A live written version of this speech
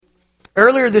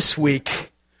Earlier this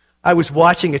week, I was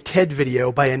watching a TED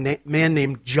video by a man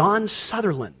named John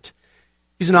Sutherland.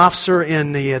 He's an officer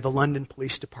in the London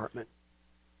Police Department.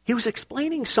 He was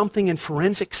explaining something in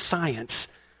forensic science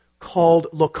called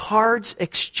Locard's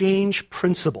exchange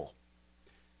principle.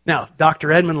 Now,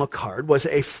 Dr. Edmond Locard was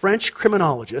a French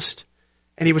criminologist,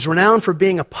 and he was renowned for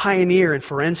being a pioneer in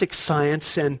forensic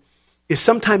science and is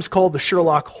sometimes called the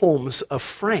Sherlock Holmes of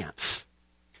France.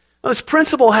 Now, this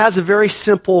principle has a very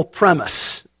simple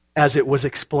premise, as it was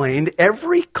explained.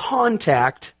 Every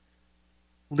contact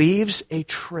leaves a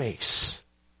trace.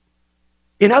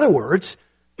 In other words,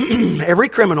 every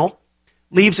criminal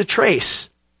leaves a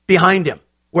trace behind him.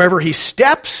 Wherever he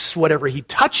steps, whatever he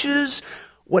touches,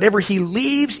 whatever he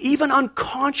leaves, even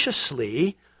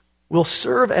unconsciously, will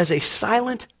serve as a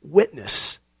silent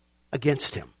witness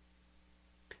against him.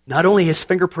 Not only his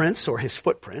fingerprints or his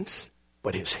footprints,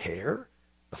 but his hair,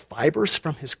 the fibers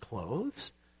from his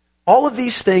clothes. All of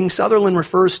these things Sutherland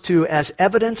refers to as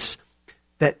evidence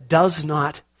that does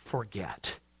not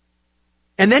forget.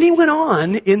 And then he went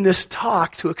on in this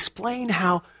talk to explain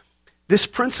how this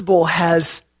principle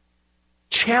has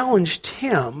challenged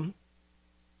him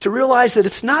to realize that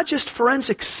it's not just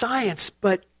forensic science,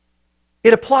 but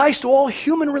it applies to all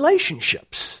human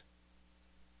relationships.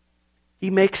 He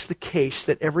makes the case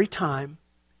that every time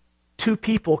two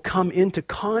people come into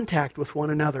contact with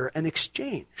one another, an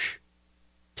exchange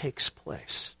takes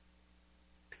place.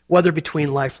 Whether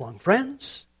between lifelong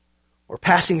friends or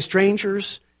passing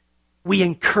strangers, we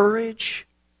encourage,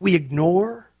 we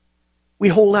ignore, we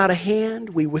hold out a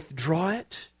hand, we withdraw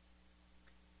it,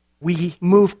 we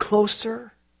move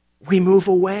closer, we move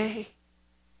away,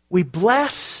 we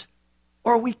bless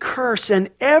or we curse,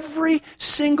 and every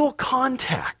single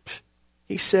contact,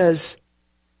 he says,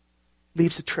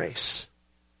 leaves a trace.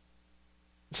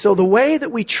 So the way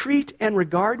that we treat and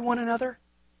regard one another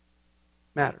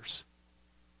matters.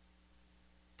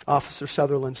 Officer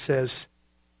Sutherland says,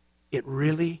 it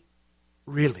really,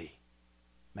 really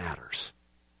matters.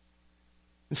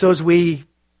 And so as we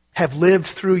have lived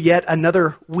through yet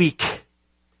another week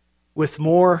with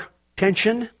more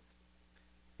tension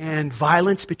and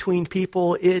violence between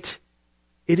people, it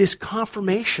is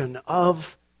confirmation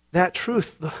of that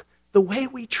truth. The way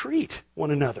we treat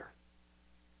one another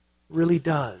really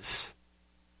does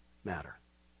matter.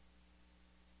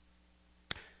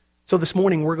 So this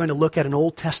morning we're going to look at an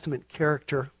Old Testament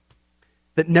character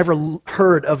that never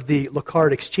heard of the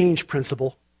Locard exchange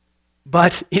principle,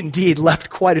 but indeed left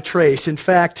quite a trace. In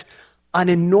fact, an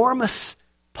enormous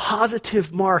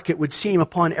positive mark, it would seem,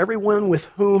 upon everyone with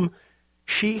whom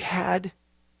she had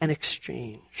an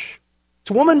exchange.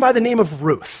 It's a woman by the name of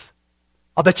Ruth.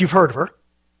 I'll bet you've heard of her.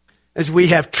 As we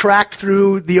have tracked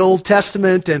through the Old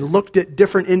Testament and looked at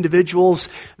different individuals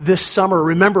this summer,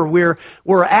 remember, we're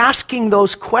asking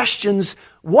those questions.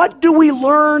 What do we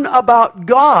learn about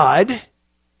God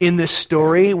in this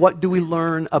story? What do we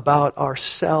learn about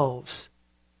ourselves?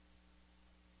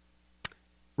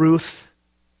 Ruth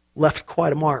left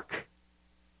quite a mark.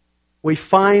 We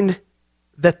find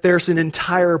that there's an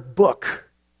entire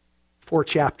book, 4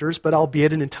 chapters, but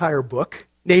albeit an entire book,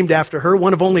 named after her,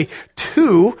 one of only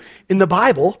 2 in the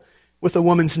Bible with a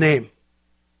woman's name.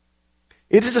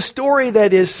 It is a story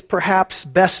that is perhaps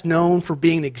best known for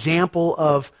being an example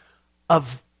of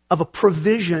a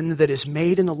provision that is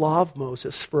made in the law of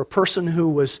Moses for a person who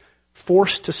was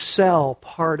forced to sell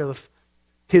part of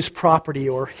his property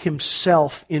or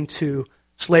himself into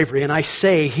slavery. And I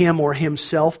say him or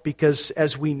himself because,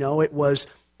 as we know, it was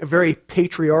a very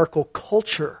patriarchal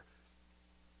culture.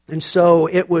 And so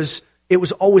it was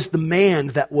always the man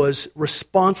that was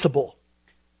responsible.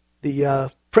 The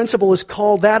principle is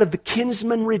called that of the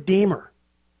kinsman redeemer.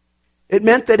 It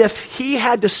meant that if he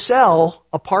had to sell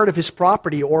a part of his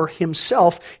property or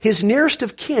himself, his nearest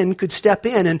of kin could step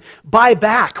in and buy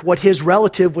back what his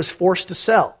relative was forced to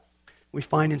sell. We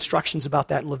find instructions about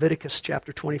that in Leviticus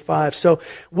chapter 25. So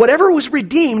whatever was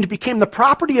redeemed became the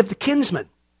property of the kinsman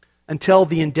until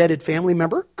the indebted family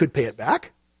member could pay it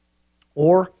back,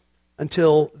 or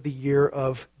until the year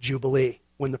of Jubilee,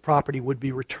 when the property would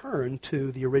be returned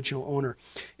to the original owner.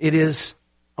 It is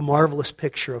a marvelous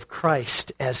picture of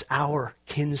Christ as our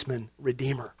kinsman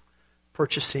redeemer,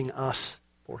 purchasing us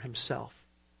for himself.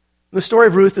 And the story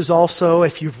of Ruth is also,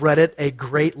 if you've read it, a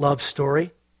great love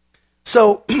story.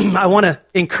 So I want to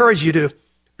encourage you to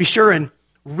be sure and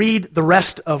read the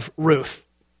rest of Ruth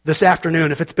this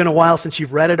afternoon, if it's been a while since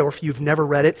you've read it or if you've never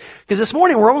read it. Because this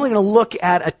morning we're only going to look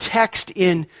at a text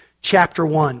in chapter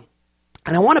 1.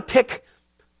 And I want to pick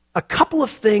a couple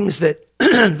of things that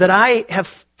that I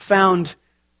have found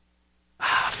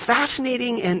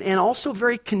fascinating and also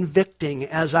very convicting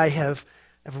as I have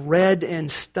read and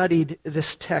studied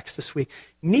this text this week.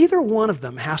 Neither one of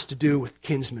them has to do with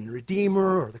kinsman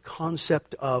redeemer or the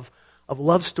concept of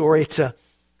love story. It's a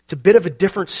bit of a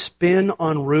different spin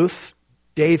on Ruth.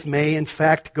 Dave may, in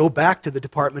fact, go back to the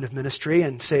Department of Ministry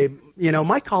and say,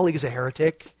 my colleague is a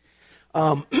heretic.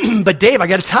 But Dave, I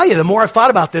got to tell you, the more I've thought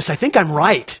about this, I think I'm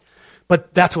right.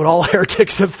 But that's what all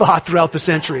heretics have thought throughout the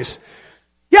centuries.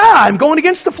 Yeah, I'm going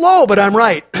against the flow, but I'm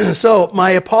right. So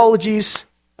my apologies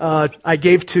I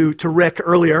gave to Rick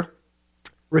earlier.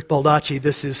 Rick Baldacci,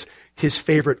 this is his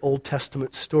favorite Old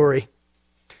Testament story.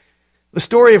 The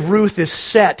story of Ruth is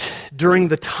set during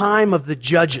the time of the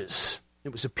Judges.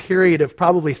 It was a period of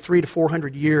probably 300 to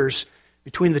 400 years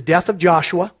between the death of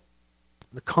Joshua,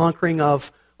 the conquering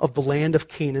of the land of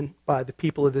Canaan by the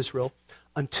people of Israel,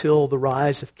 until the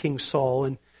rise of King Saul.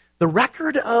 And the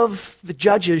record of the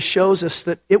Judges shows us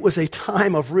that it was a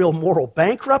time of real moral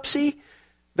bankruptcy.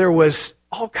 There was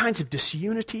all kinds of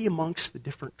disunity amongst the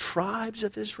different tribes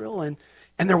of Israel, and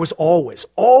there was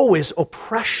always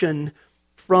oppression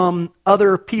from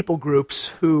other people groups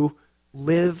who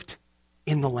lived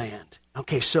in the land.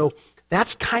 Okay, so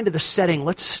that's kind of the setting.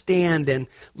 Let's stand and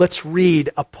let's read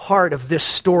a part of this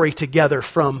story together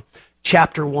from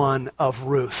chapter 1 of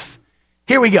Ruth.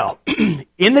 Here we go.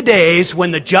 In the days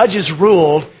when the judges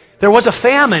ruled, there was a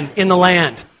famine in the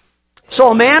land.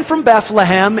 So a man from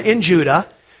Bethlehem in Judah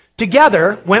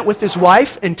together went with his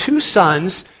wife and 2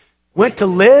 sons, went to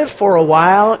live for a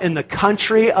while in the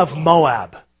country of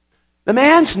Moab. The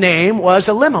man's name was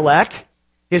Elimelech.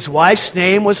 His wife's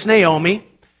name was Naomi.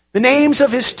 The names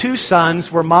of his 2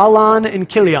 sons were Mahlon and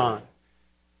Chilion.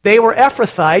 They were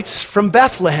Ephrathites from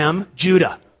Bethlehem,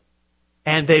 Judah.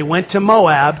 And they went to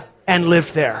Moab and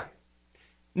lived there.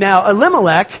 Now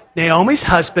Elimelech, Naomi's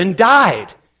husband,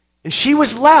 died, and she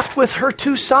was left with her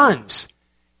 2 sons.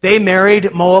 They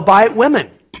married Moabite women,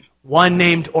 one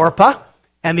named Orpah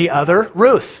and the other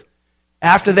Ruth.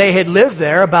 After they had lived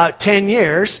there about 10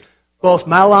 years, both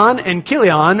Mahlon and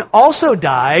Chilion also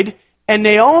died, and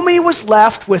Naomi was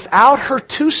left without her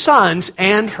 2 sons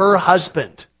and her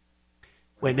husband.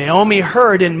 When Naomi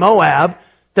heard in Moab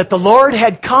that the Lord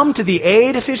had come to the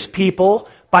aid of his people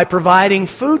by providing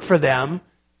food for them,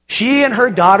 she and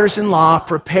her daughters-in-law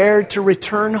prepared to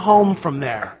return home from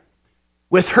there.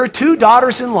 With her 2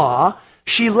 daughters-in-law,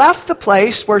 she left the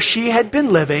place where she had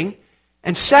been living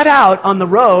and set out on the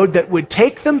road that would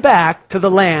take them back to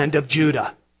the land of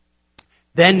Judah.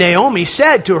 Then Naomi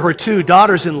said to her 2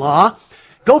 daughters-in-law,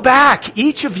 "Go back,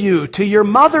 each of you, to your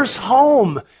mother's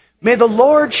home. May the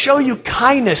Lord show you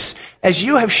kindness as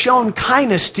you have shown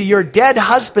kindness to your dead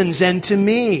husbands and to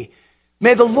me.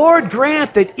 May the Lord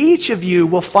grant that each of you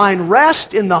will find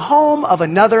rest in the home of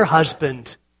another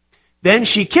husband." Then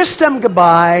she kissed them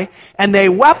goodbye, and they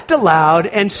wept aloud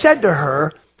and said to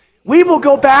her, "We will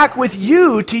go back with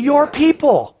you to your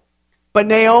people." But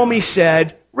Naomi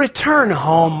said, "Return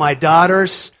home, my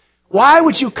daughters. Why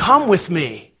would you come with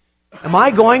me? Am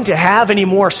I going to have any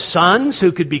more sons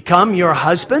who could become your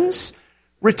husbands?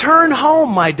 Return home,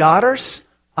 my daughters.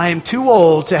 I am too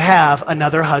old to have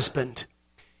another husband.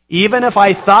 Even if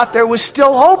I thought there was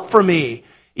still hope for me,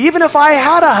 even if I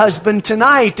had a husband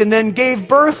tonight and then gave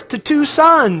birth to 2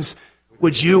 sons,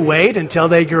 would you wait until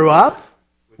they grew up?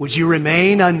 Would you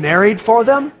remain unmarried for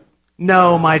them?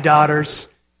 No, my daughters.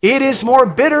 It is more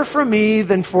bitter for me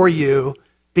than for you,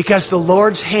 because the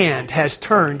Lord's hand has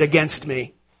turned against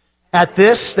me." At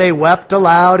this they wept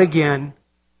aloud again.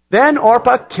 Then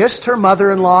Orpah kissed her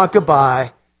mother-in-law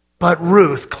goodbye, but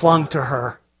Ruth clung to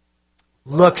her.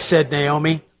 "Look," said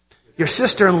Naomi, "your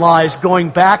sister-in-law is going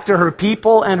back to her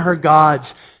people and her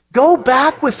gods. Go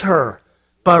back with her."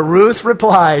 But Ruth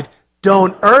replied,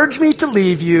 "Don't urge me to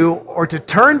leave you or to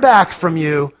turn back from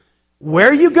you.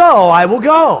 Where you go, I will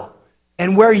go.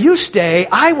 And where you stay,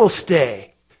 I will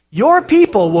stay. Your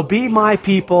people will be my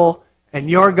people, and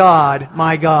your God,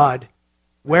 my God.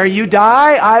 Where you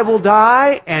die, I will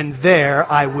die, and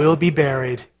there I will be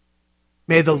buried.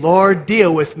 May the Lord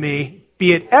deal with me,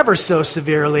 be it ever so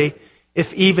severely,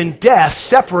 if even death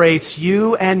separates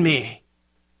you and me."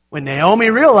 When Naomi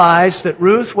realized that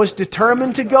Ruth was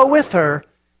determined to go with her,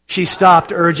 she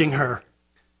stopped urging her.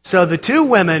 So the 2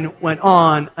 women went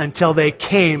on until they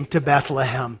came to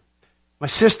Bethlehem. My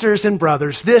sisters and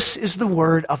brothers, this is the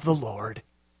word of the Lord.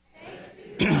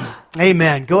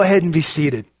 Amen. Go ahead and be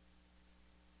seated.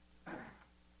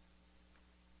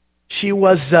 She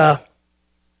was a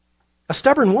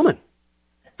stubborn woman,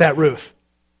 that Ruth.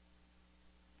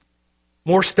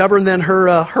 More stubborn than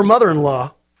her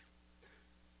mother-in-law.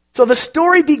 So the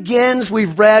story begins,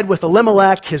 we've read, with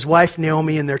Elimelech, his wife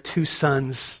Naomi, and their 2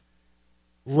 sons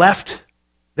left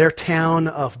their town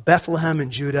of Bethlehem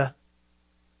in Judah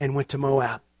and went to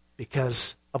Moab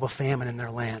because of a famine in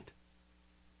their land.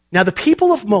 Now the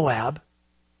people of Moab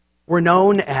were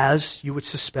known as, you would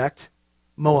suspect,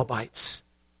 Moabites.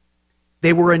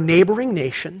 They were a neighboring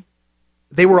nation.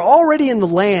 They were already in the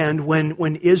land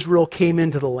when Israel came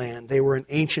into the land. They were an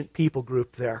ancient people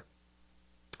group there.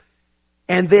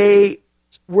 And they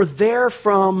were there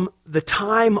from the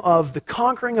time of the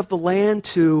conquering of the land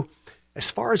to,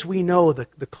 as far as we know, the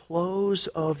close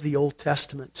of the Old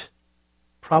Testament,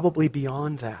 probably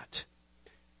beyond that.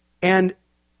 And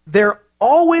they're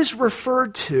always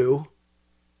referred to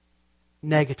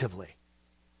negatively.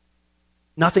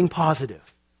 Nothing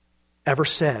positive ever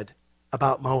said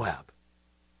about Moab.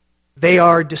 They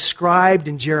are described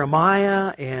in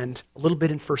Jeremiah and a little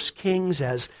bit in 1 Kings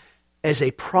as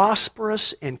a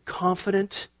prosperous and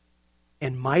confident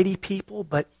and mighty people,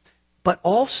 but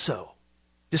also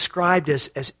described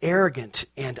as arrogant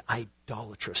and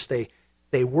idolatrous.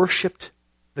 They worshipped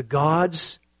the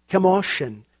gods Chemosh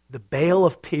and the Baal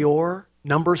of Peor.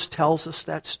 Numbers tells us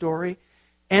that story.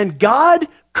 And God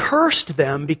cursed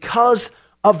them because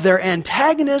of their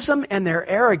antagonism and their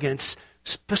arrogance,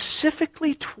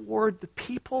 specifically toward the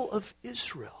people of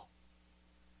Israel.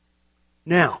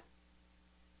 Now,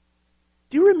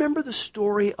 do you remember the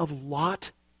story of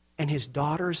Lot and his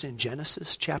daughters in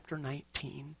Genesis chapter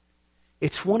 19?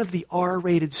 It's one of the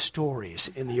R-rated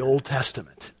stories in the Old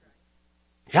Testament.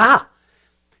 Yeah.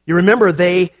 You remember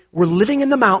they were living in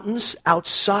the mountains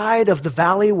outside of the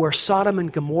valley where Sodom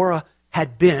and Gomorrah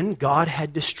had been. God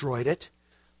had destroyed it.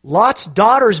 Lot's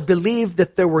daughters believed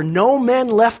that there were no men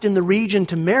left in the region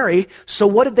to marry, so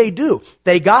what did they do?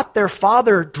 They got their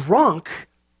father drunk,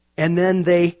 and then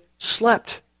they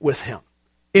slept with him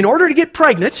in order to get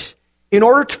pregnant, in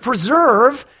order to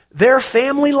preserve their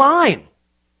family line.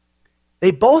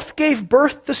 They both gave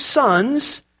birth to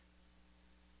sons,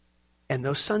 and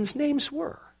those sons' names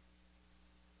were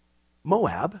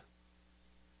Moab,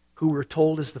 who we're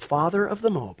told is the father of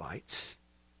the Moabites,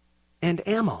 and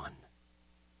Ammon,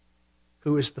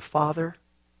 who is the father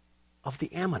of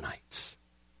the Ammonites.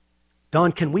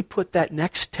 Don, can we put that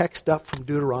next text up from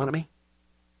Deuteronomy?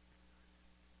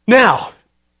 Now,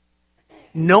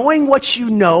 knowing what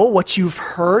you know, what you've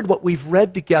heard, what we've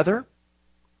read together,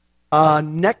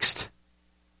 next,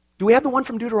 do we have the one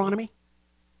from Deuteronomy?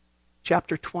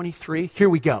 Chapter 23. Here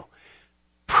we go.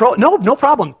 No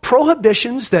problem.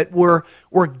 Prohibitions that were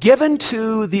given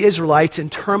to the Israelites in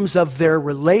terms of their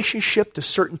relationship to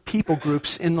certain people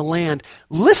groups in the land.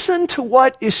 Listen to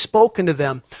what is spoken to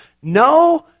them.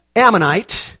 No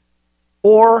Ammonite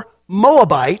or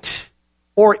Moabite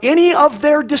or any of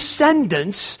their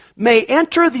descendants may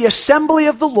enter the assembly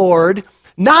of the Lord,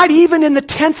 not even in the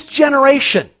 10th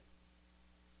generation.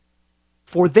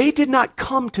 For they did not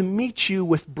come to meet you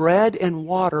with bread and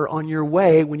water on your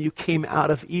way when you came out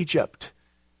of Egypt.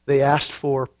 They asked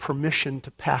for permission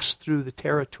to pass through the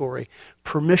territory.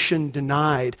 Permission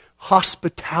denied.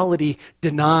 Hospitality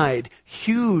denied.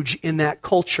 Huge in that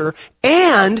culture.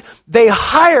 And they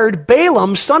hired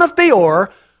Balaam, son of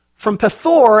Beor, from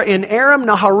Pethor in Aram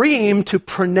Naharim to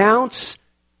pronounce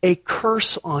a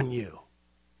curse on you.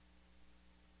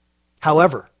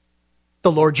 However,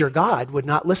 the Lord your God would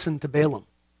not listen to Balaam,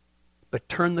 but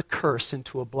turned the curse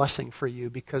into a blessing for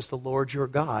you because the Lord your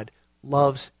God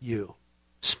loves you,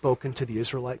 spoken to the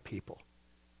Israelite people.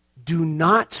 Do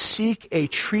not seek a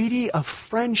treaty of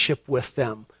friendship with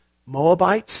them,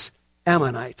 Moabites,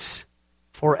 Ammonites,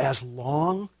 for as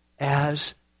long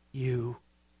as you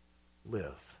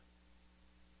live.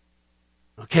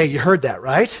 Okay, you heard that,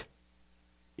 right?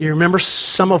 You remember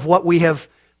some of what we have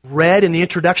read in the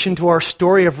introduction to our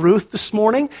story of Ruth this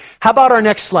morning? How about our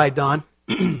next slide, Don?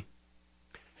 And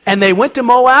they went to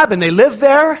Moab and they lived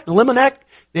there. Elimelech,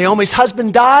 Naomi's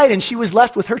husband, died and she was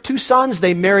left with her 2 sons.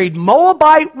 They married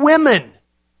Moabite women.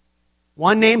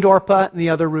 One named Orpah and the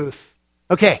other Ruth.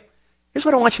 Okay, here's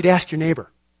what I want you to ask your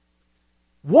neighbor.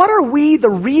 What are we, the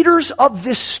readers of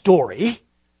this story,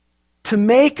 to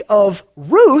make of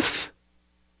Ruth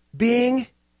being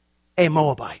a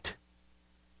Moabite?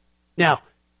 Now,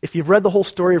 if you've read the whole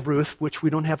story of Ruth, which we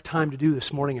don't have time to do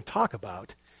this morning and talk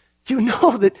about, you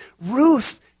know that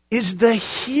Ruth is the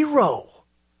hero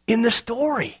in the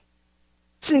story.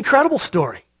 It's an incredible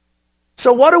story.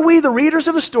 So what are we, the readers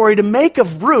of the story, to make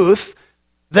of Ruth,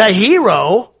 the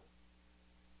hero,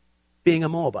 being a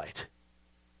Moabite?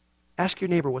 Ask your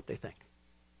neighbor what they think.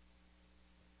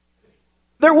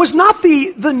 There was not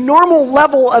the normal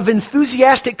level of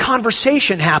enthusiastic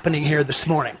conversation happening here this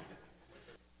morning.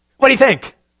 What do you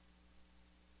think?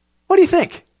 What do you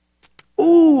think?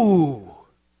 Ooh.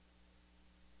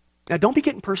 Now, don't be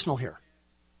getting personal here.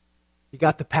 You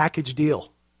got the package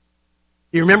deal.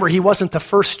 You remember he wasn't the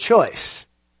first choice.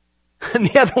 And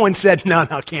the other one said, no,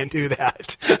 can't do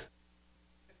that.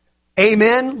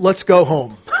 Amen, let's go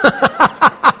home.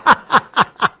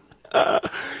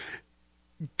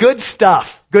 Good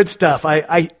stuff.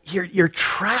 You're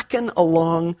tracking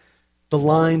along the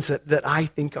lines that I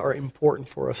think are important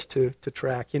for us to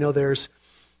track. You know, there's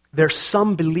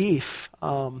some belief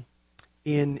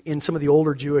in some of the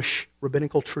older Jewish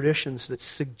rabbinical traditions that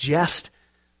suggest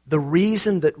the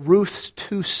reason that Ruth's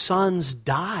 2 sons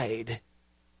died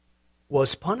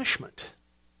was punishment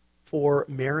for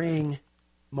marrying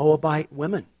Moabite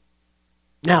women.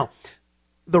 Now,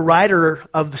 the writer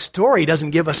of the story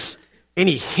doesn't give us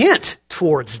any hint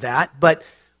towards that, but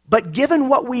given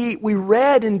what we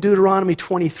read in Deuteronomy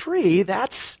 23,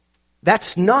 that's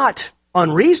not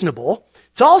unreasonable.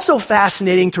 It's also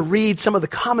fascinating to read some of the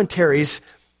commentaries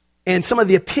and some of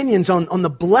the opinions on the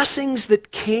blessings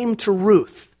that came to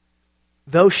Ruth,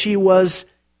 though she was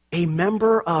a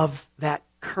member of that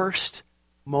cursed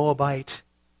Moabite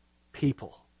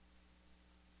people.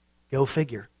 Go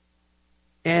figure.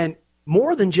 And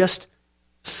more than just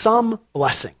some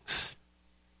blessings.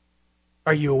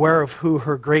 Are you aware of who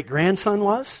her great-grandson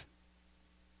was?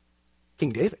 King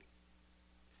David.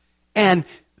 And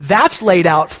that's laid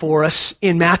out for us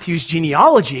in Matthew's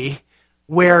genealogy,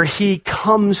 where he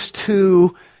comes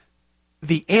to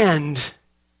the end,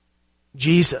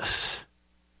 Jesus,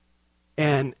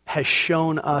 and has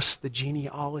shown us the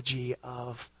genealogy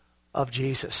of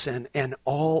Jesus and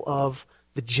all of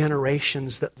the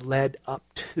generations that led up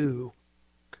to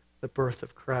the birth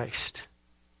of Christ.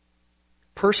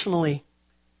 Personally,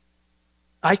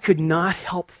 I could not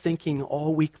help thinking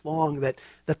all week long that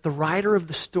the writer of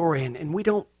the story, and we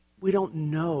don't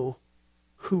know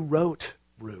who wrote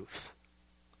Ruth.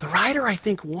 The writer, I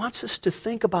think, wants us to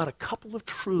think about a couple of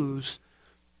truths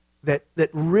that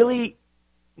really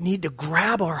need to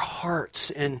grab our hearts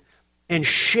and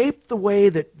shape the way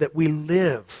that we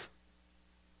live,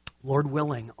 Lord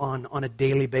willing, on a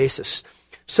daily basis.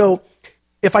 So,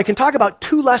 if I can talk about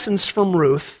 2 lessons from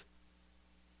Ruth,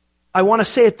 I want to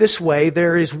say it this way.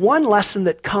 There is one lesson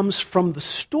that comes from the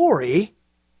story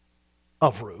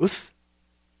of Ruth,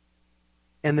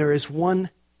 and there is one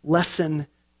lesson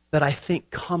that I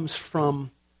think comes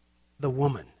from the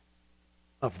woman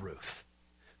of Ruth.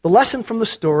 The lesson from the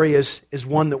story is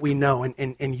one that we know,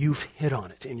 and you've hit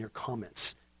on it in your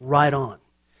comments. Right on.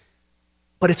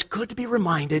 But it's good to be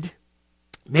reminded,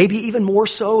 maybe even more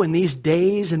so in these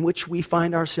days in which we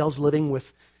find ourselves living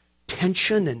with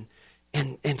tension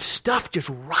and stuff just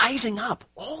rising up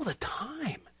all the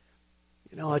time.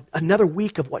 You know, another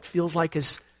week of what feels like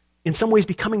is in some ways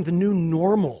becoming the new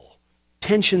normal.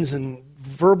 Tensions and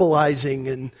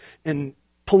verbalizing and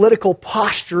political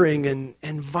posturing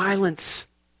and violence.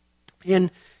 And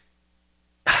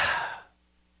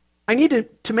I need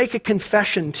to make a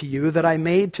confession to you that I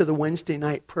made to the Wednesday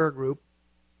night prayer group.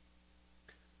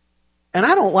 And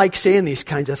I don't like saying these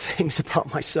kinds of things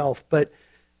about myself, but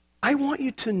I want you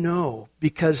to know,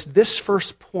 because this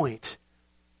first point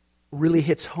really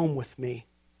hits home with me.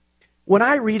 When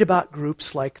I read about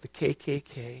groups like the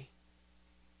KKK,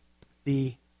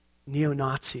 the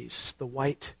neo-Nazis, the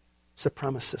white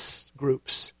supremacist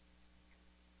groups,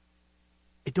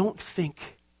 I don't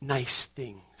think nice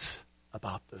things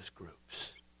about those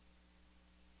groups.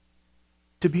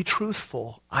 To be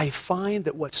truthful, I find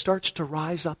that what starts to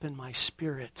rise up in my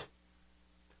spirit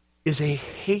is a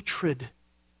hatred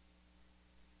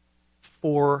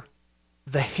for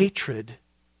the hatred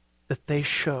that they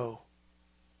show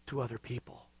to other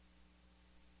people.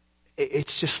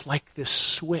 It's just like this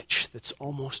switch that's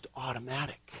almost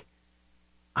automatic.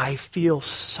 I feel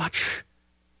such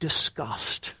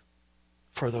disgust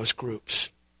for those groups.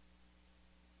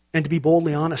 And to be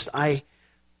boldly honest, I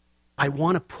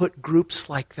want to put groups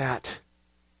like that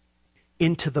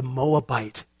into the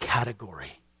Moabite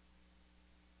category.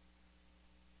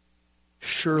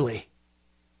 Surely,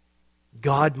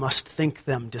 God must think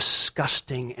them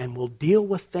disgusting and will deal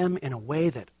with them in a way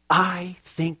that I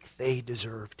think they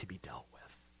deserve to be dealt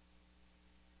with.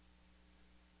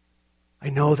 I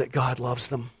know that God loves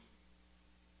them.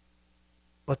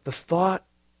 But the thought,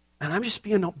 and I'm just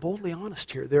being boldly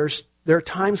honest here, there are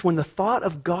times when the thought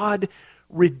of God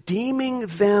redeeming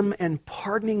them and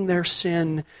pardoning their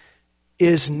sin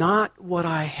is not what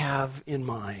I have in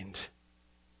mind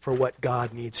for what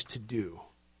God needs to do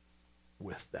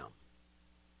with them.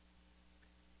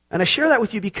 And I share that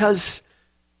with you because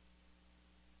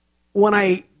when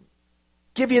I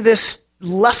give you this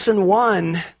lesson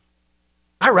 1,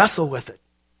 I wrestle with it.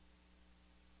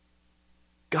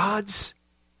 God's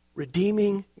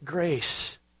redeeming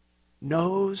grace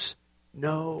knows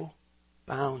no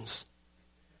bounds.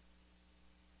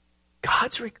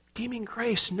 God's redeeming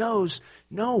grace knows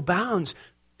no bounds,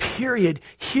 period.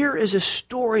 Here is a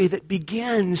story that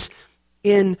begins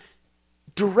in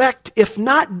direct, if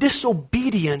not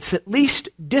disobedience, at least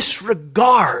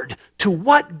disregard to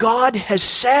what God has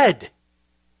said.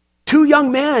 Two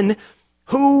young men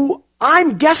who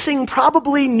I'm guessing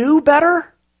probably knew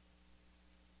better.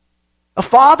 A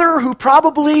father who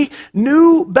probably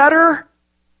knew better,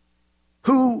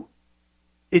 who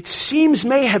it seems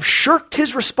may have shirked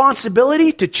his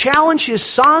responsibility to challenge his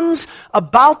sons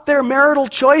about their marital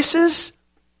choices.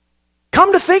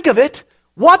 Come to think of it,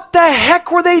 what the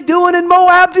heck were they doing in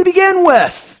Moab to begin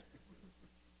with?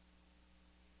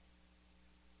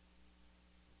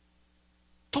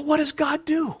 But what does God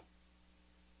do?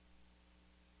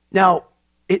 Now,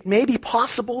 it may be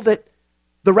possible that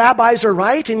the rabbis are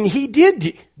right and he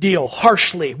did deal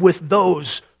harshly with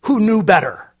those who knew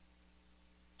better.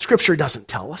 Scripture doesn't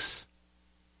tell us.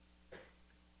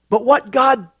 But what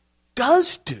God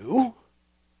does do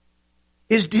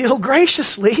is deal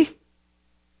graciously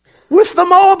with the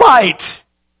Moabite.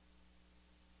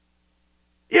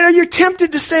 You know, you're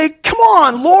tempted to say, come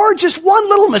on, Lord, just one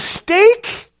little mistake.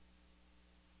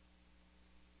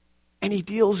 And he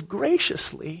deals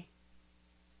graciously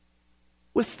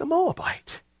with the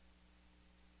Moabite.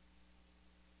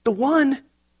 The one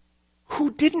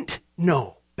who didn't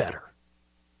know better.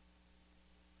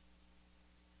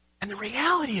 And the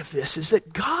reality of this is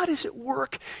that God is at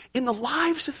work in the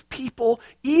lives of people,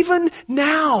 even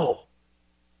now,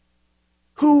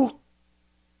 who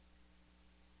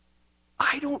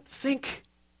I don't think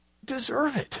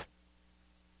deserve it.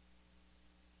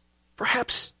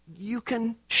 Perhaps you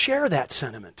can share that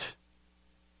sentiment.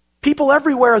 People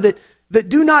everywhere that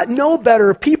do not know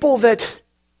better, people that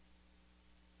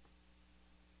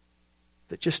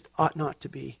just ought not to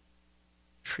be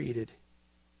treated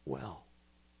well.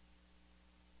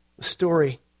 The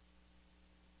story,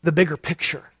 the bigger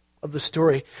picture of the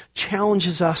story,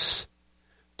 challenges us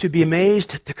to be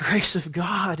amazed at the grace of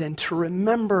God and to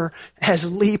remember,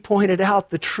 as Lee pointed out,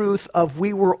 the truth of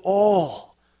we were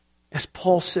all, as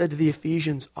Paul said to the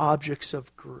Ephesians, objects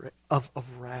of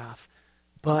wrath.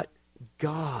 But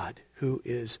God, who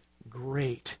is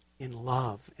great in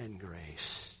love and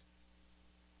grace,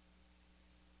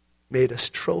 made us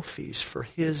trophies for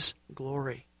His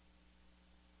glory.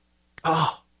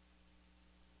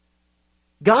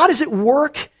 God is at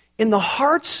work in the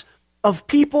hearts of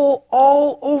people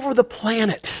all over the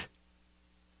planet.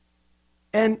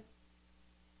 And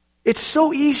it's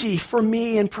so easy for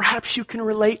me, and perhaps you can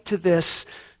relate to this,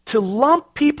 to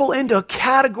lump people into a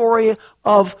category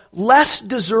of less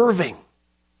deserving.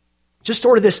 Just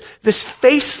sort of this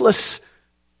faceless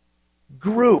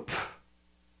group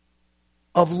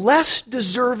of less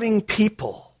deserving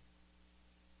people.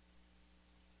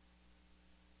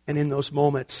 And in those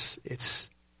moments, it's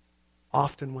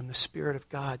often when the Spirit of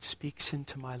God speaks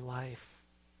into my life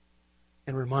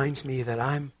and reminds me that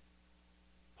I'm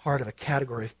part of a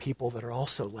category of people that are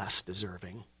also less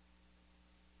deserving.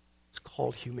 It's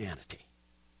called humanity.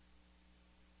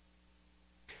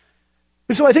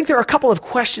 And so I think there are a couple of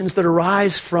questions that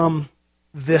arise from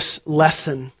this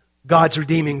lesson. God's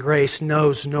redeeming grace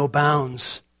knows no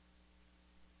bounds.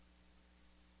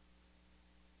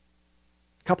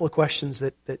 A couple of questions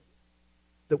that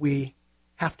we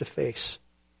have to face.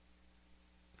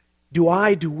 Do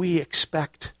we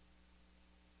expect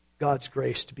God's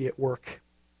grace to be at work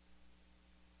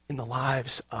in the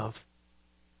lives of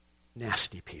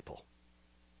nasty people,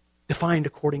 defined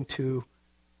according to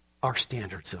our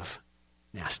standards of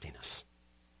nastiness?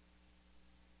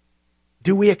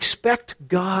 Do we expect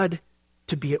God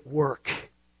to be at work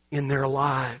in their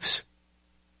lives?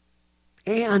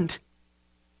 And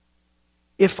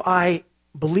if I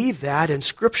believe that, and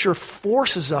Scripture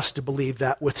forces us to believe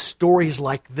that with stories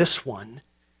like this one,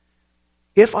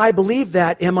 if I believe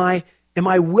that, am I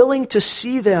willing to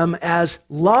see them as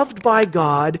loved by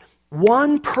God,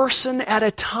 one person at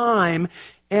a time,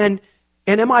 and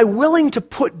am I willing to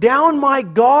put down my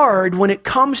guard when it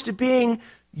comes to being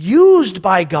used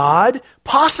by God,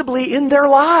 possibly in their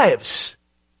lives?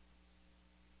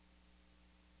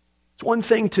 It's one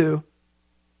thing to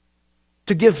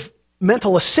give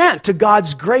mental assent to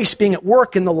God's grace being at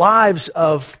work in the lives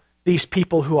of these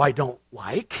people who I don't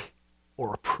like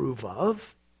or approve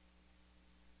of.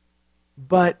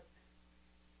 But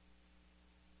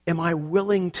am I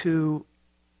willing to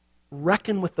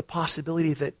reckon with the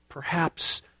possibility that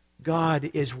perhaps God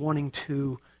is wanting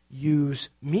to use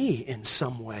me in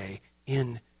some way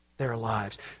in their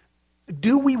lives?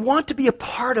 Do we want to be a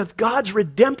part of God's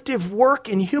redemptive work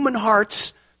in human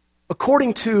hearts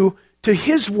according to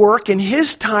His work and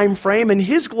His time frame and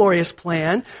His glorious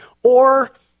plan?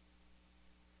 Or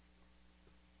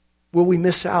will we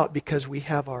miss out because we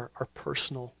have our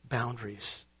personal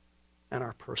boundaries and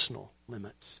our personal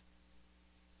limits?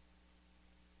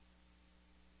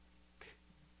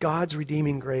 God's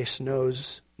redeeming grace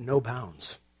knows no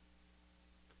bounds.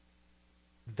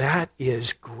 That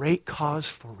is great cause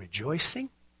for rejoicing,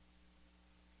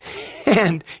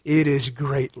 and it is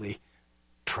greatly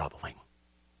troubling.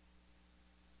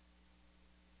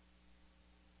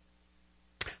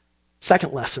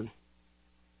 Second lesson,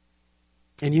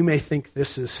 and you may think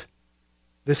this is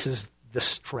the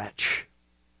stretch.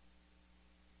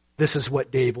 This is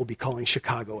what Dave will be calling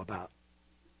Chicago about.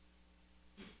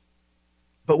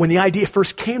 But when the idea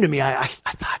first came to me, I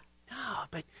thought, no,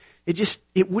 but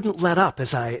it wouldn't let up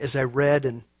as I read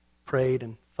and prayed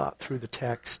and thought through the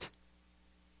text.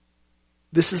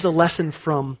 This is a lesson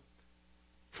from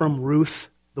Ruth,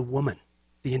 the woman,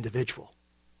 the individual.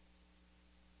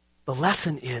 The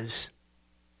lesson is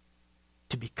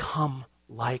to become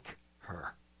like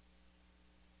her.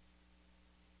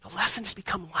 The lesson is to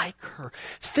become like her.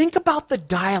 Think about the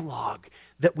dialogue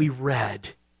that we read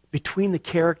between the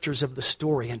characters of the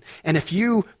story. And if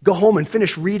you go home and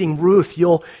finish reading Ruth,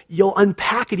 you'll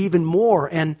unpack it even more.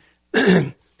 And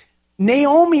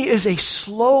Naomi is a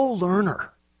slow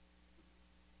learner.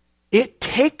 It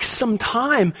takes some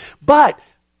time, but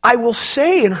I will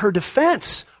say in her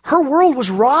defense, her world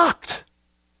was rocked.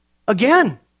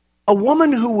 Again, a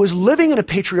woman who was living in a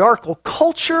patriarchal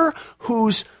culture,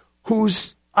 whose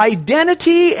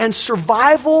identity and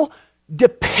survival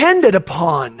depended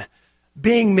upon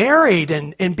being married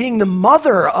and being the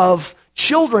mother of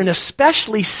children,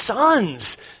 especially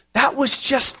sons. That was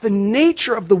just the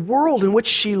nature of the world in which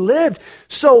she lived.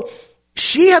 So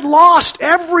she had lost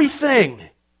everything.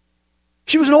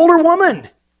 She was an older woman.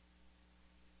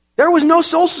 There was no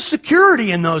Social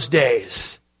Security in those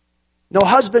days. No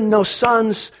husband, no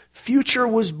sons. Future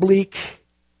was bleak.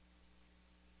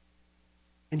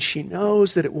 And she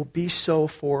knows that it will be so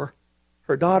for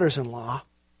her daughters-in-law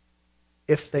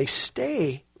if they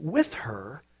stay with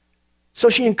her. So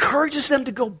she encourages them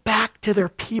to go back to their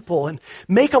people and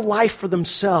make a life for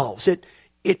themselves.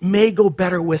 It may go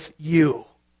better with you.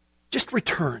 Just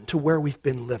return to where we've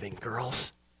been living,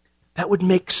 girls. That would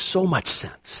make so much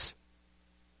sense.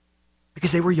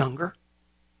 Because they were younger.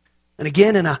 And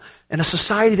again, in a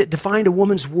society that defined a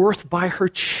woman's worth by her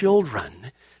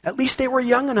children, at least they were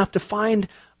young enough to find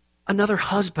another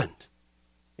husband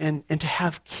and to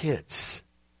have kids.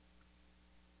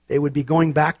 They would be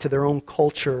going back to their own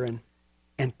culture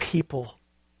and people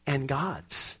and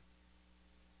gods.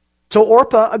 So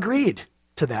Orpah agreed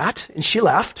to that, and she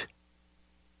left.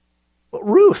 But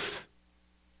Ruth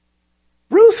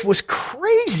was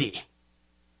crazy.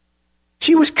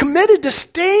 She was committed to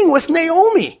staying with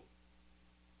Naomi.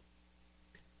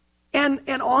 And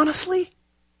honestly,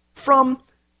 from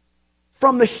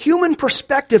the human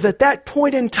perspective at that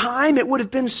point in time, it would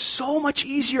have been so much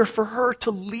easier for her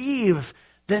to leave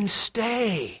than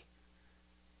stay.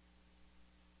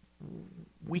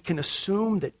 We can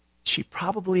assume that she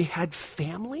probably had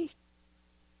family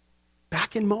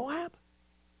back in Moab.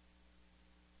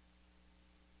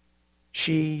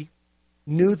 She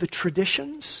knew the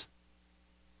traditions.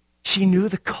 She knew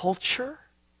the culture.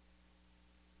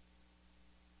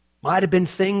 Might have been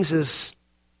things as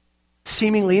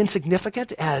seemingly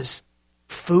insignificant as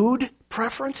food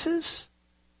preferences.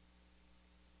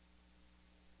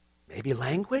 Maybe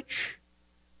language.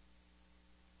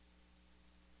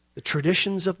 The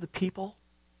traditions of the people.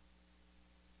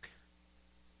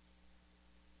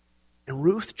 And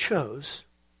Ruth chose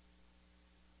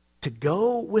to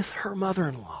go with her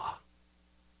mother-in-law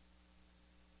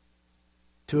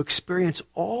to experience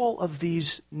all of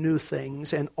these new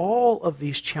things and all of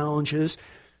these challenges,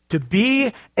 to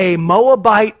be a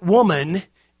Moabite woman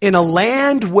in a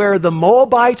land where the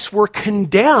Moabites were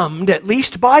condemned, at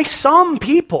least by some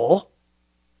people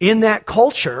in that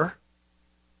culture.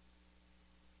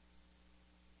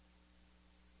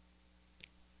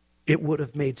 It would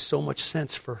have made so much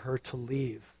sense for her to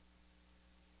leave.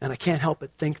 And I can't help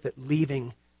but think that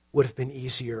leaving would have been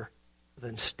easier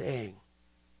than staying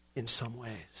in some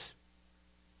ways.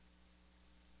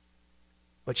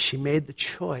 But she made the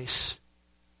choice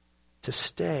to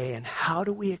stay. And how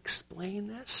do we explain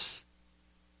this?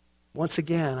 Once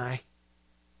again,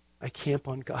 I camp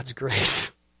on God's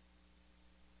grace.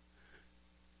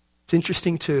 It's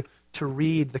interesting to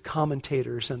read the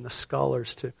commentators and the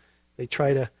scholars. They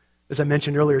try to as I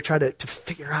mentioned earlier, try to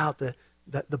figure out the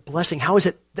blessing. How is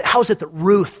it that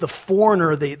Ruth, the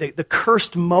foreigner, the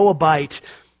cursed Moabite,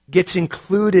 gets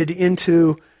included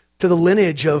into the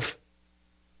lineage of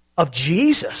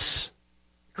Jesus,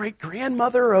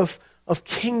 great-grandmother of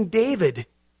King David?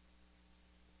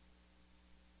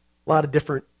 A lot of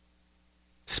different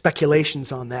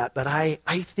speculations on that, but I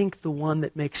think the one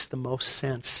that makes the most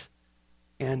sense,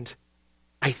 and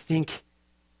I think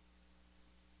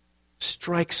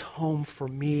strikes home for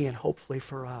me and hopefully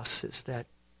for us, is that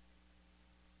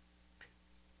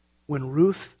when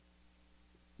Ruth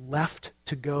left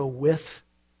to go with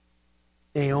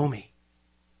Naomi,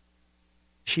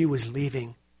 she was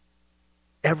leaving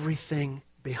everything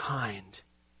behind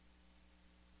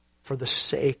for the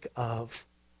sake of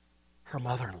her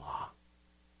mother-in-law.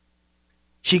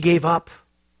 She gave up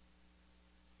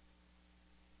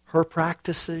her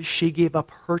practices. She gave up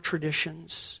her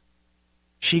traditions.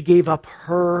 She gave up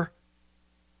her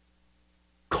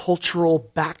cultural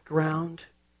background.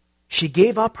 She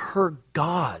gave up her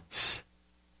gods.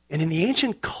 And in the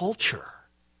ancient culture,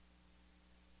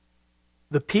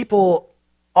 the people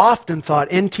often thought,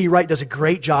 N.T. Wright does a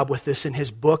great job with this in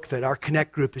his book that our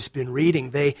Connect group has been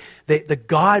reading. The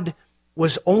God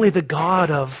was only the God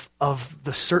of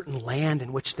the certain land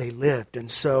in which they lived.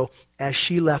 And so as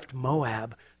she left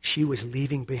Moab, she was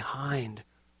leaving behind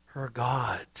her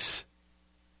gods.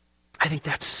 I think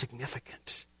that's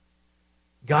significant.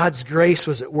 God's grace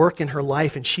was at work in her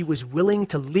life, and she was willing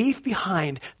to leave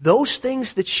behind those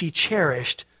things that she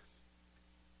cherished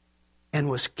and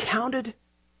was counted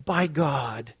by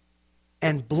God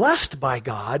and blessed by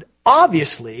God,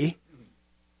 obviously,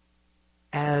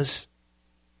 as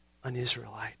an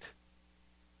Israelite.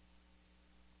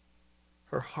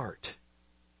 Her heart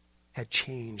had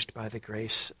changed by the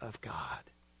grace of God.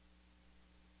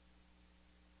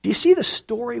 Do you see the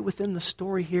story within the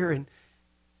story here? And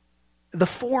the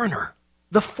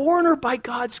foreigner by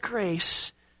God's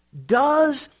grace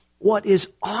does what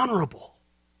is honorable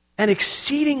and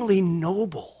exceedingly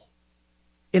noble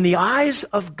in the eyes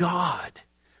of God.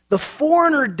 The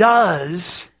foreigner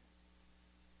does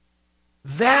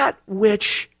that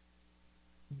which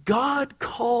God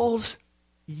calls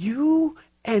you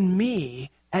and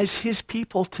me as His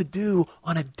people to do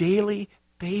on a daily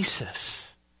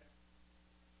basis.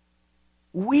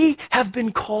 We have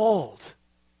been called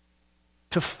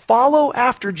to follow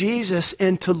after Jesus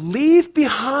and to leave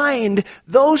behind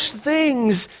those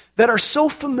things that are so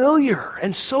familiar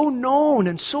and so known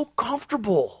and so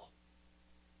comfortable.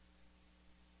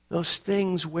 Those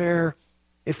things where,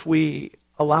 if we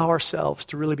allow ourselves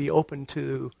to really be open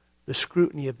to the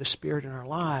scrutiny of the Spirit in our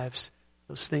lives,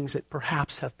 those things that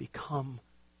perhaps have become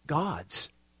gods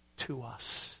to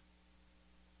us.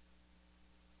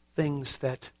 Things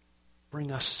that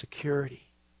bring us security.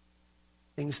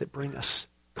 Things that bring us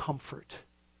comfort.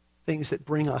 Things that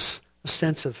bring us a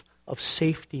sense of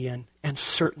safety and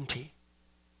certainty.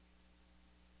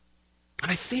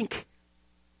 And I think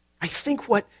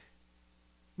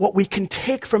what we can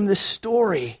take from this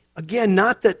story, again,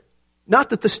 not that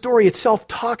the story itself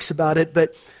talks about it,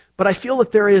 but I feel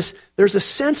that there's a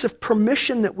sense of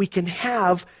permission that we can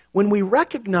have when we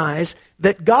recognize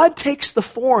that God takes the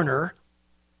foreigner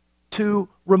to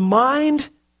remind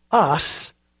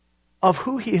us of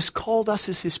who He has called us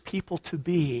as His people to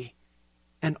be.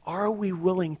 And are we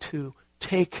willing to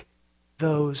take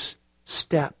those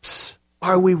steps?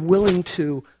 Are we willing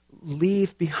to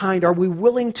leave behind?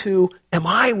 Am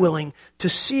I willing to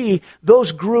see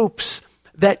those groups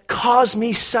that cause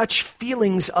me such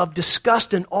feelings of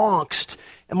disgust and angst?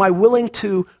 Am I willing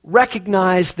to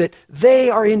recognize that they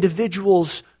are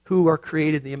individuals who are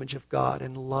created in the image of God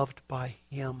and loved by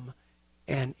Him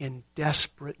and in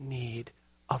desperate need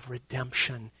of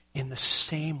redemption in the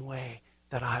same way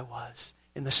that I was,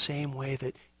 in the same way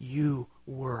that you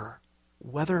were,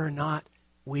 whether or not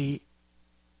we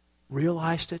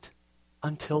realized it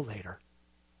until later?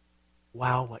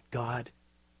 Wow, what God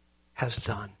has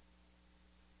done.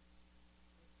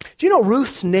 Do you know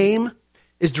Ruth's name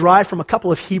is derived from a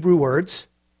couple of Hebrew words?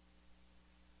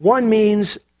 One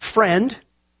means friend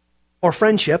or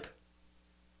friendship,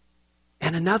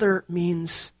 and another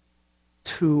means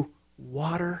to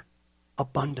water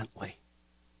abundantly.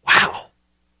 Wow.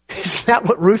 Isn't that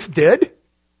what Ruth did?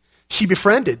 She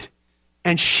befriended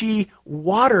and she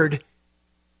watered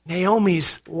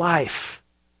Naomi's life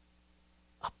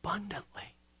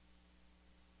abundantly.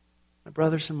 My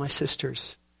brothers and my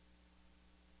sisters,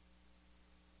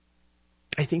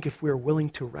 I think if we're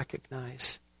willing to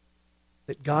recognize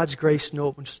that God's grace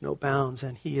knows no bounds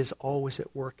and He is always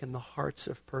at work in the hearts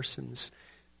of persons,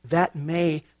 that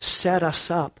may set us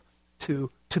up to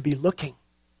be looking,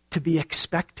 to be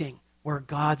expecting where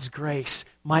God's grace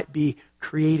might be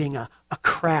creating a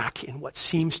crack in what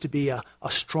seems to be a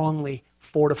strongly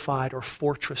fortified or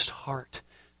fortressed heart.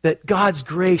 That God's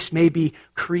grace may be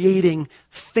creating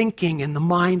thinking in the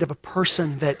mind of a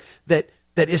person that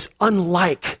is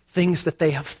unlike things that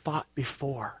they have thought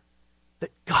before.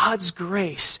 That God's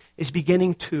grace is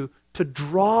beginning to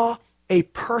draw a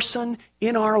person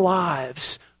in our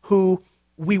lives who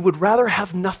we would rather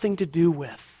have nothing to do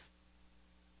with.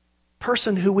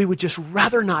 Person who we would just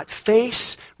rather not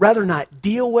face, rather not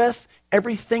deal with.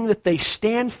 Everything that they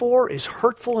stand for is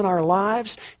hurtful in our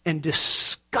lives and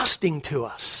disgusting to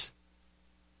us.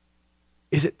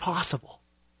 Is it possible,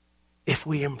 if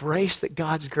we embrace that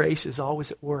God's grace is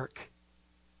always at work,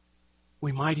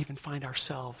 we might even find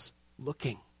ourselves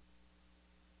looking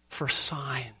for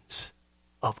signs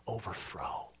of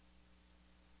overthrow?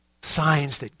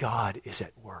 Signs that God is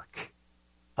at work,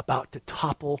 about to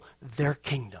topple their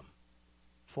kingdom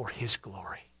for His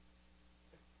glory.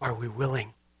 Are we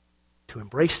willing to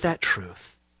embrace that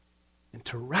truth and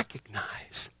to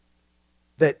recognize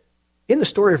that in the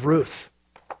story of Ruth,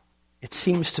 it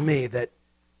seems to me that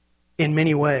in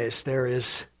many ways there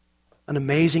is an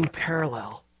amazing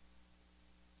parallel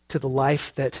to the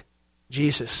life that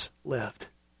Jesus lived.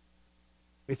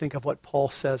 We think of what Paul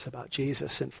says about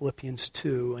Jesus in Philippians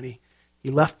 2, and he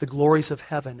left the glories of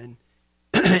heaven and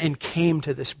and came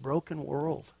to this broken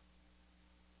world.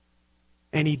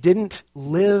 And he didn't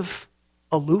live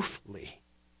aloofly.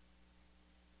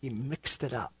 He mixed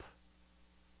it up,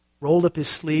 rolled up his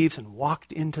sleeves and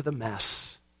walked into the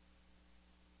mess,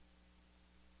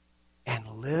 and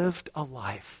lived a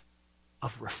life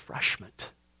of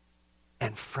refreshment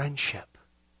and friendship,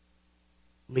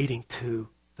 leading to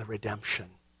the redemption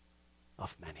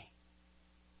of many.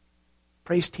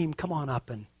 Praise team, come on up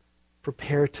and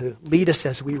prepare to lead us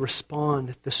as we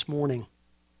respond this morning.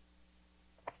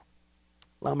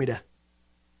 Allow me to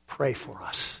pray for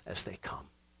us as they come.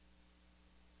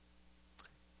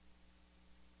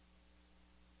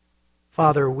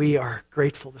 Father, we are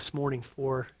grateful this morning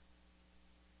for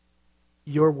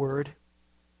your word,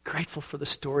 grateful for the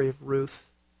story of Ruth,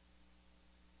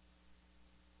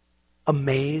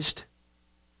 amazed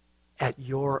at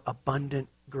your abundant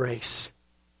grace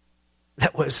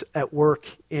that was at work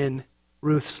in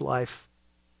Ruth's life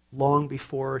long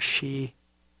before she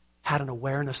had an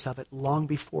awareness of it, long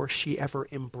before she ever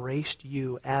embraced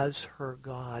you as her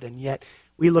God. And yet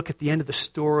we look at the end of the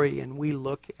story and we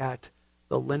look at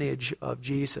the lineage of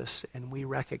Jesus and we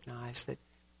recognize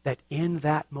that in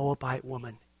that Moabite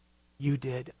woman you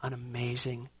did an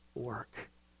amazing work.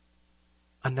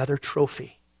 Another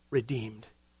trophy redeemed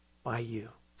by you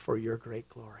for your great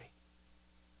glory.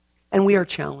 And we are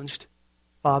challenged,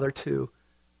 Father, to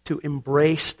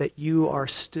embrace that you are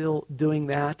still doing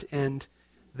that, and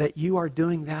that you are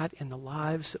doing that in the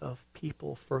lives of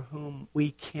people for whom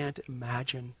we can't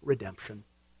imagine redemption.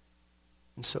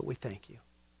 And so we thank you.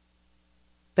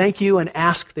 Thank you, and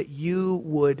ask that you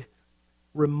would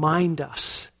remind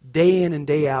us day in and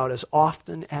day out, as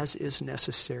often as is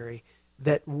necessary,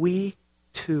 that we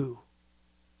too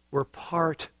were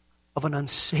part of an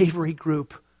unsavory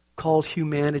group called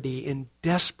humanity in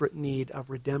desperate need of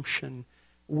redemption.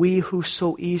 We who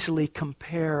so easily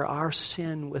compare our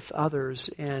sin with others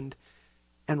and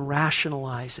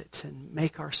rationalize it and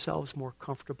make ourselves more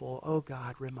comfortable. Oh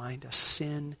God, remind us,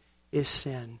 sin is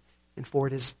sin.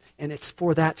 And it's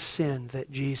for that sin that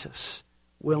Jesus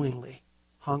willingly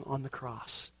hung on the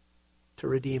cross to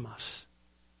redeem us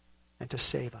and to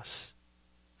save us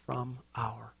from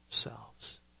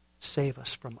ourselves. Save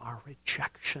us from our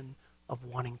rejection of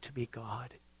wanting to be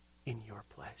God in your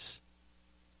place.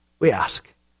 We ask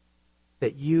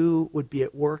that you would be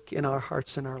at work in our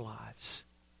hearts and our lives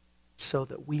so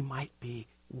that we might be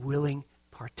willing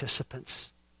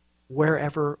participants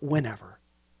wherever, whenever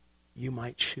you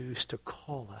might choose to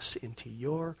call us into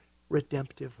your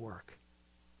redemptive work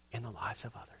in the lives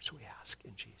of others, we ask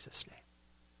in Jesus' name.